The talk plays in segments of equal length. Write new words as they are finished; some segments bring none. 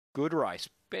Good race.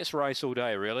 Best race all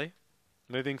day, really.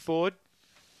 Moving forward.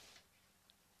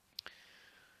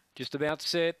 Just about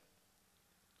set.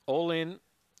 All in.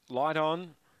 Light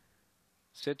on.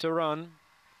 Set to run.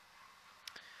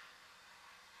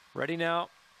 Ready now.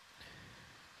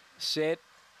 Set.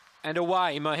 And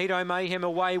away. Mojito Mayhem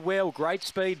away well. Great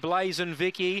speed. Blazin'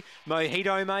 Vicky.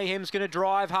 Mojito Mayhem's going to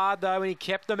drive hard, though, and he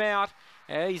kept them out.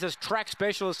 He's a track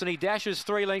specialist and he dashes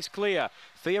 3 lengths clear.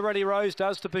 Fiorelli Rose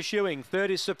does to pursuing. Third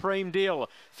is Supreme Deal.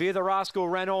 Fear the Rascal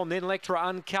ran on, then Lectra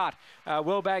Uncut.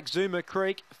 Well back Zuma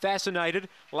Creek, Fascinated.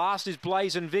 Last is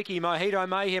Blazin' Vicky. Mojito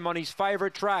Mayhem on his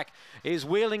favourite track is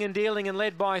wheeling and dealing and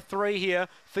led by 3 here.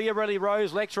 Fiorelli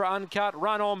Rose, Lectra Uncut,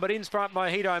 run on, but in front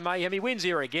Mojito Mayhem. He wins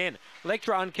here again.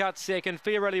 Lectra Uncut second,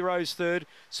 Fiorelli Rose third,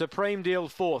 Supreme Deal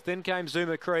fourth. Then came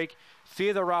Zuma Creek.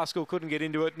 Fear the Rascal couldn't get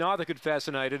into it, neither could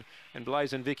Fascinated, and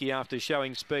Blazin' Vicky, after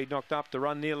showing speed, knocked up to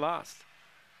run near last.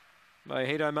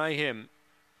 Mojito Mayhem,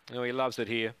 oh, he loves it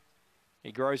here.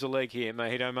 He grows a leg here,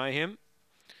 Mojito Mayhem.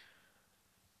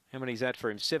 How many's that for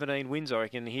him? 17 wins, I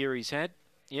reckon, here he's had.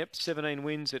 Yep, 17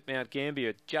 wins at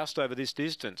Mt-Gambier, just over this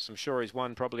distance. I'm sure he's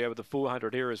won probably over the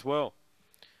 400 here as well.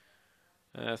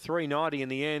 390 in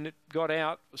the end, it got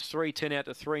out. It was 310 out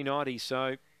to 390,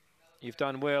 so you've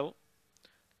done well.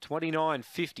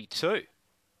 29.52.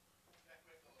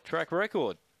 Track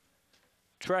record.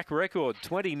 Track record,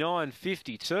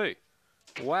 29.52.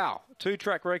 Wow, 2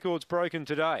 track records broken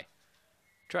today.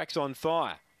 Track's on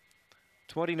fire.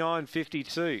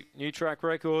 29.52, new track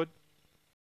record.